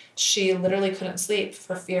old. She literally couldn't sleep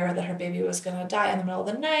for fear that her baby was going to die in the middle of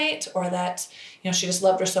the night, or that, she just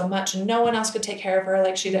loved her so much and no one else could take care of her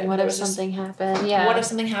like she did. What if something happened? Yeah. What if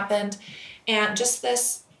something happened? And just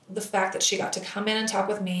the fact that she got to come in and talk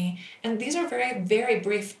with me, and these are very, very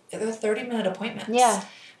brief, they're 30-minute appointments. Yeah.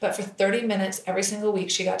 But for 30 minutes every single week,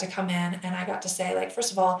 she got to come in and I got to say, like,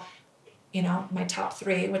 first of all, my top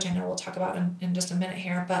 3, which I know we'll talk about in just a minute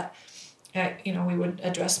here, but, we would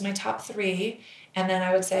address my top 3. And then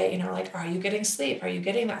I would say, are you getting sleep? Are you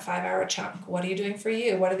getting that 5-hour chunk? What are you doing for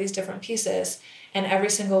you? What are these different pieces? And every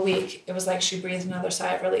single week, it was like she breathed another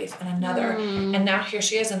sigh of relief and another. And now here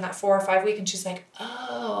she is in that 4 or 5 week, and she's like,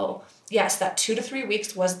 oh, yes, that 2 to 3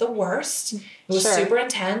 weeks was the worst. It was super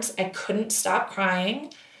intense. I couldn't stop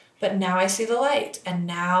crying, but now I see the light, and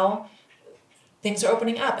now things are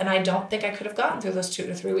opening up, and I don't think I could have gotten through those 2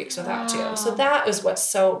 to 3 weeks without you. So that is what's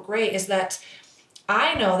so great, is that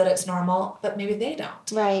I know that it's normal, but maybe they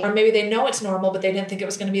don't. Right. Or maybe they know it's normal, but they didn't think it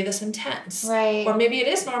was going to be this intense. Right. Or maybe it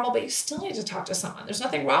is normal, but you still need to talk to someone. There's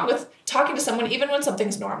nothing wrong with talking to someone even when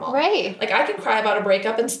something's normal. Right. Like I can cry about a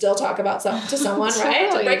breakup and still talk about to someone, right?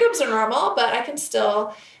 Totally. Breakups are normal, but I can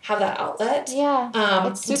still have that outlet. Yeah.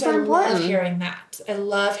 It's super important. I love hearing that. I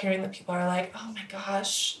love hearing that people are like, oh my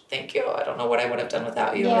gosh, thank you. I don't know what I would have done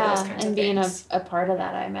without you. Yeah. Or those kinds and of being things. a part of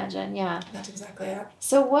that, I imagine. Yeah. That's exactly it.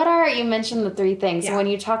 So you mentioned the 3 things. Yeah. So when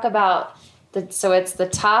you talk about it's the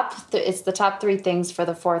top 3 things for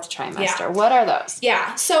the 4th trimester. Yeah. What are those?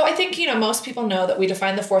 Yeah. So I think, most people know that we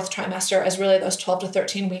define the 4th trimester as really those 12 to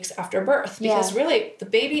 13 weeks after birth, because really the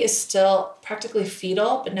baby is still practically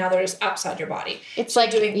fetal, but now they're just outside your body. It's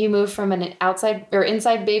like you move from an outside or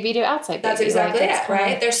inside baby to outside baby. That's exactly it,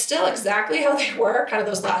 right? They're still exactly how they were kind of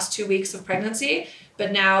those last 2 weeks of pregnancy,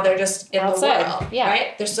 but now they're just in outside. the world, yeah.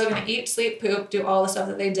 right? They're still going to eat, sleep, poop, do all the stuff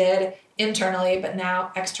that they did internally, but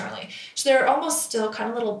now externally. So they're almost still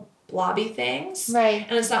kind of little blobby things. Right.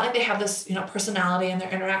 And it's not like they have this, personality and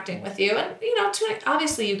they're interacting with you. And,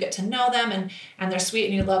 obviously you get to know them and they're sweet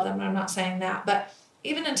and you love them. And I'm not saying that, but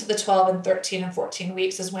even into the 12 and 13 and 14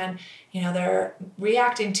 weeks is when, you know, they're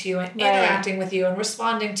reacting to you and interacting with you and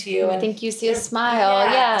responding to you. I think you see a smile.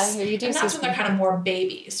 Yes. Yeah. You do and that's when they're kind of more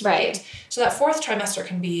babies, right? So that fourth trimester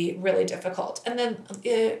can be really difficult. And then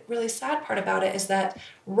the really sad part about it is that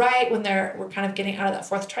right when we're kind of getting out of that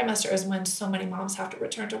fourth trimester is when so many moms have to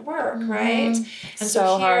return to work, right? And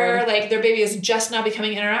so here, hard. like their baby is just now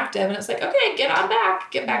becoming interactive and it's like, okay, get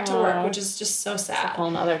back to work, which is just so sad. It's a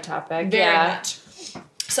whole other topic. Very much.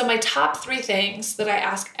 So my top 3 things that I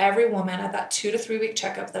ask every woman at that 2 to 3 week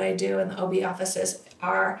checkup that I do in the OB offices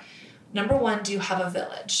are, number 1, do you have a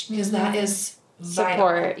village? Because that is vital.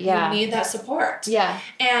 Support, yeah. You need that support. Yeah.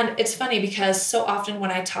 And it's funny because so often when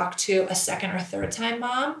I talk to a second or third time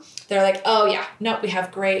mom, they're like, oh yeah, no, we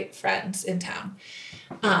have great friends in town.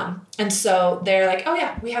 And so they're like, oh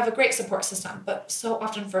yeah, we have a great support system. But so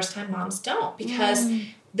often first time moms don't because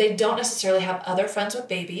they don't necessarily have other friends with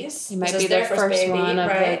babies. You might be their first baby, one of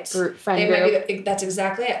the friend group. That's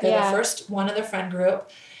exactly it. They're the first one of their friend group.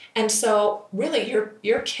 And so really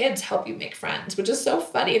your kids help you make friends, which is so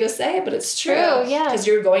funny to say, but it's true. Yeah. Because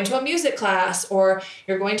you're going to a music class or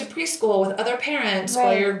you're going to preschool with other parents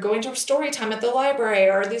or you're going to story time at the library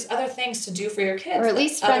or these other things to do for your kids. Or at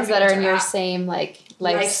least friends that are in your same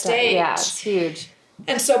life stage. Yeah, it's huge.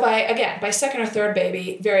 And so by second or third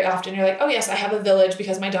baby, very often you're like, oh yes, I have a village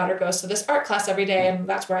because my daughter goes to this art class every day and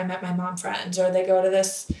that's where I met my mom friends, or they go to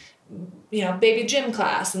this, you know, baby gym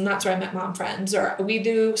class and that's where I met mom friends, or we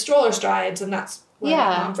do stroller strides and that's where I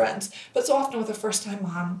met mom friends. But so often with a first time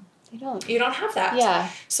mom, you don't have that. Yeah.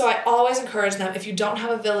 So I always encourage them, if you don't have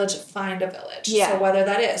a village, find a village. Yeah. So whether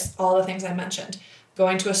that is all the things I mentioned,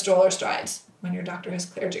 going to a stroller strides when your doctor has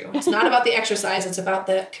cleared you. It's not about the exercise, it's about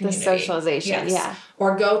the community. The socialization, yeah.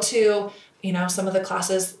 Or go to, you know, some of the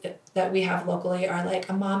classes that we have locally are like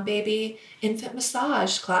a mom baby infant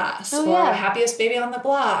massage class or a happiest baby on the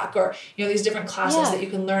block, or, you know, these different classes that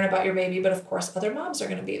you can learn about your baby, but of course other moms are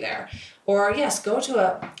going to be there. Or yes, go to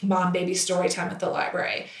a mom baby story time at the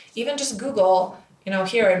library. Even just Google, you know,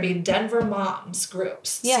 here it'd be Denver moms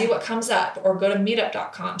groups. See what comes up, or go to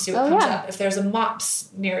meetup.com, see what comes up. If there's a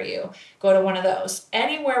MOPS near you, go to one of those.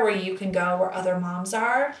 Anywhere where you can go where other moms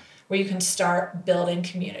are, where you can start building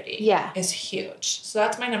community is huge. So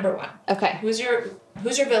that's my number 1. Okay. Who's your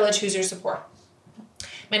village? Who's your support?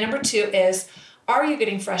 My number 2 is, are you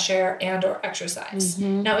getting fresh air and or exercise?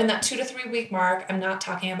 Now in that 2 to 3 week mark, I'm not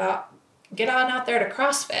talking about get on out there to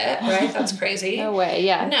CrossFit, right? That's crazy. No way,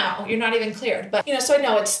 yeah. No, you're not even cleared. But, you know, so I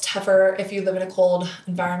know it's tougher if you live in a cold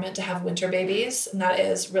environment to have winter babies, and that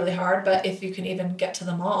is really hard. But if you can even get to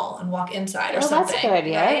the mall and walk inside or something. That's a good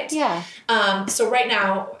idea. Right? Yeah. So right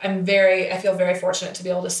now, I feel very fortunate to be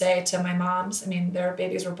able to say to my moms, I mean, their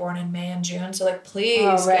babies were born in May and June, so like,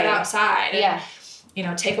 please get outside. And, you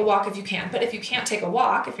know, take a walk if you can. But if you can't take a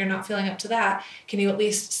walk, if you're not feeling up to that, can you at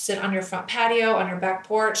least sit on your front patio, on your back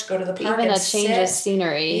porch, go to the park even a change of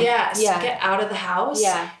scenery. Yes. Get out of the house.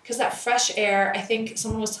 Yeah. Because that fresh air, I think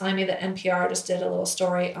someone was telling me that NPR just did a little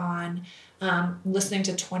story on listening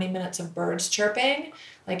to 20 minutes of birds chirping,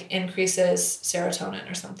 like increases serotonin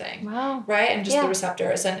or something. Wow. Right? And just the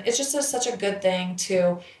receptors. And it's just such a good thing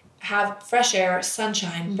to have fresh air,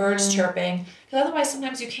 sunshine, birds chirping. Because otherwise,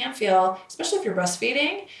 sometimes you can feel, especially if you're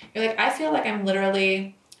breastfeeding, you're like, I feel like I'm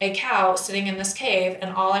literally a cow sitting in this cave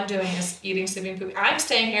and all I'm doing is eating, sleeping, pooping. I'm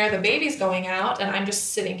staying here, the baby's going out, and I'm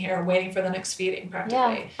just sitting here waiting for the next feeding practically.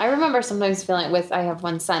 Yeah. I remember sometimes feeling I have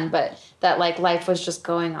one son, but that like life was just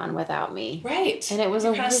going on without me. Right. And it was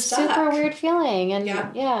a super weird feeling. And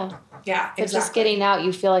yeah, exactly. But just getting out,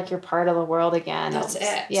 you feel like you're part of the world again. That's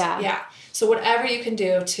it. Yeah. So whatever you can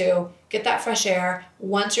do to get that fresh air,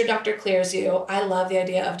 once your doctor clears you, I love the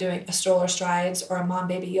idea of doing a stroller strides or a mom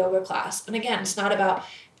baby yoga class. And again, it's not about,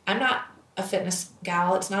 I'm not a fitness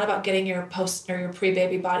gal. It's not about getting your post or your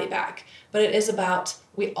pre-baby body back, but it is about,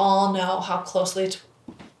 we all know how closely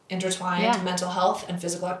intertwined mental health and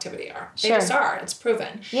physical activity are. They just are. It's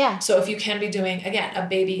proven. Yeah. So if you can be doing, again, a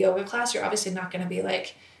baby yoga class, you're obviously not going to be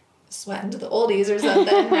like sweating to the oldies or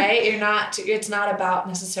something, right? It's not about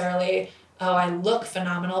necessarily, oh, I look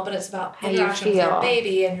phenomenal, but it's about interaction with your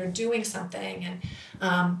baby and you're doing something.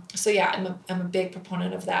 And so yeah, I'm a big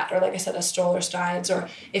proponent of that. Or like I said, a stroller strides, or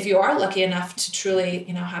if you are lucky enough to truly,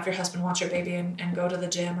 you know, have your husband watch your baby and go to the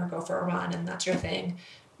gym or go for a run and that's your thing.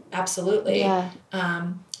 Absolutely. Yeah.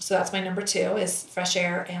 So that's my number 2 is fresh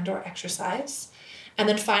air and or exercise. And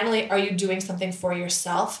then finally, are you doing something for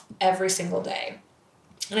yourself every single day?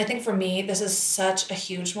 And I think for me, this is such a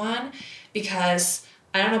huge one because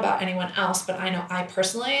I don't know about anyone else, but I know I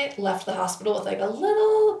personally left the hospital with like a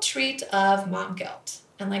little treat of mom guilt.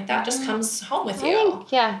 And like that just comes home with you.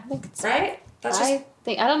 I think it's right? That's just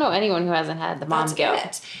I don't know anyone who hasn't had the mom guilt.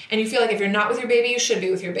 It. And you feel like if you're not with your baby, you should be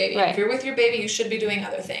with your baby. Right. And if you're with your baby, you should be doing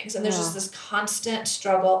other things. And there's just this constant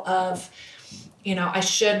struggle of, I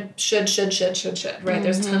should, right? Mm-hmm.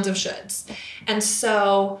 There's tons of shoulds. And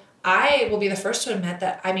so I will be the first to admit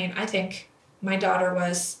that, I think my daughter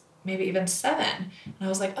was maybe even 7. And I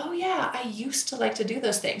was like, oh yeah, I used to like to do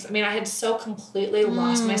those things. I had so completely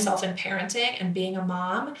lost myself in parenting and being a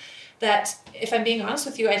mom that, if I'm being honest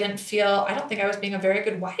with you, I don't think I was being a very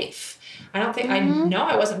good wife. I know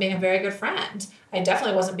I wasn't being a very good friend. I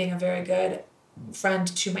definitely wasn't being a very good friend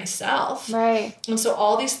to myself. Right. And so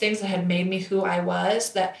all these things that had made me who I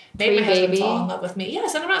was, that made my husband fall in love with me.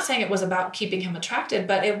 Yes. And I'm not saying it was about keeping him attracted,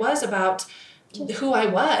 but it was about who I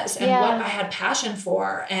was and what I had passion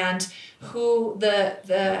for, and who the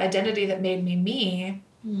identity that made me me.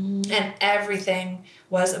 Mm-hmm. And everything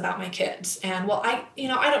was about my kids. And I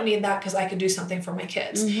don't need that because I could do something for my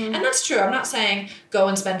kids. Mm-hmm. And that's true. I'm not saying go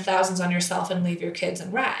and spend thousands on yourself and leave your kids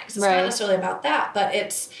in rags. It's not necessarily about that, but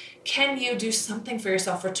it's, can you do something for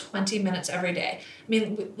yourself for 20 minutes every day?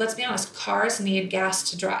 Let's be honest, cars need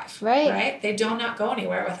gas to drive, right? They do not go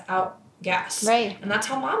anywhere without gas. Right. And that's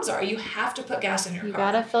how moms are. You have to put gas in your car. You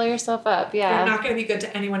gotta fill yourself up. Yeah. You're not going to be good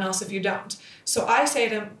to anyone else if you don't. So I say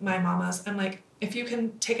to my mamas, I'm like, if you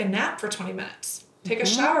can take a nap for 20 minutes, take a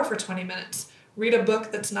shower for 20 minutes, read a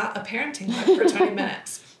book that's not a parenting book for 20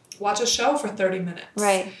 minutes, watch a show for 30 minutes.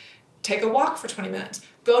 Right. Take a walk for 20 minutes.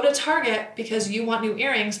 Go to Target because you want new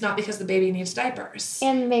earrings, not because the baby needs diapers.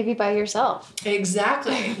 And maybe by yourself.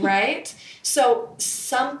 Exactly, right? So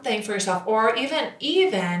something for yourself. Or even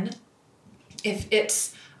if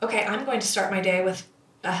it's, okay, I'm going to start my day with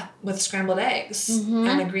scrambled eggs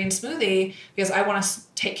and a green smoothie because I want to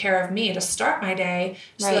take care of me to start my day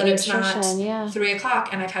so that it's not 3 o'clock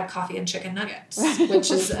and I've had coffee and chicken nuggets,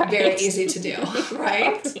 which is very easy to do,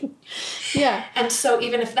 right? Yeah. And so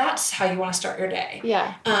even if that's how you want to start your day,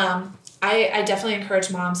 I definitely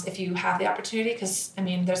encourage moms, if you have the opportunity, because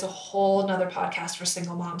there's a whole nother podcast for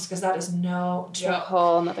single moms, because that is no joke. A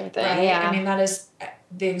whole nother thing. Right? Yeah. That is,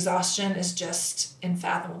 the exhaustion is just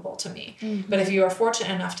unfathomable to me. Mm-hmm. But if you are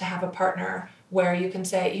fortunate enough to have a partner where you can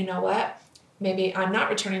say, you know what, maybe I'm not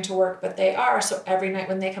returning to work, but they are. So every night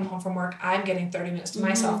when they come home from work, I'm getting 30 minutes to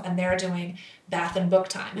myself, and they're doing bath and book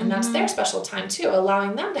time. And that's their special time too,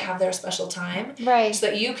 allowing them to have their special time. Right. So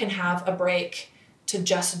that you can have a break to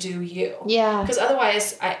just do you. Yeah. Because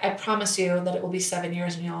otherwise, I promise you that it will be 7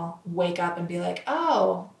 years and you'll wake up and be like,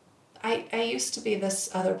 oh, I used to be this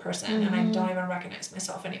other person and I don't even recognize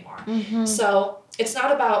myself anymore. Mm-hmm. So it's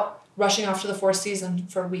not about rushing off to the Four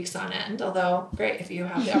Seasons for weeks on end, although great if you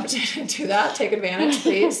have the opportunity to do that, take advantage,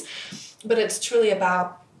 please. But it's truly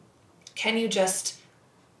about, can you just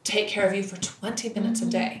take care of you for 20 minutes a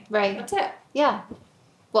day? Right. That's it. Yeah.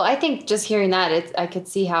 Well, I think just hearing that, I could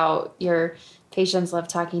see how your patients love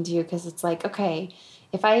talking to you, because it's like, okay,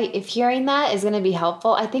 if hearing that is going to be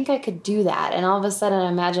helpful, I think I could do that. And all of a sudden, I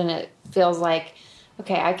imagine it feels like,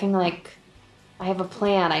 okay, I can I have a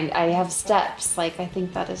plan. I have steps. I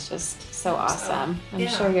think that is just so awesome. I'm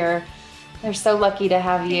sure they're so lucky to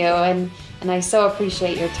have you. And I so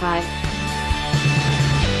appreciate your time.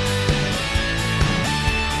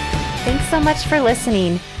 Thanks so much for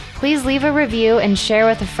listening. Please leave a review and share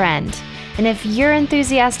with a friend. And if you're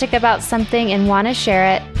enthusiastic about something and want to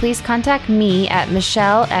share it, please contact me at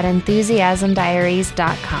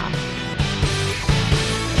Michelle@enthusiasmdiaries.com.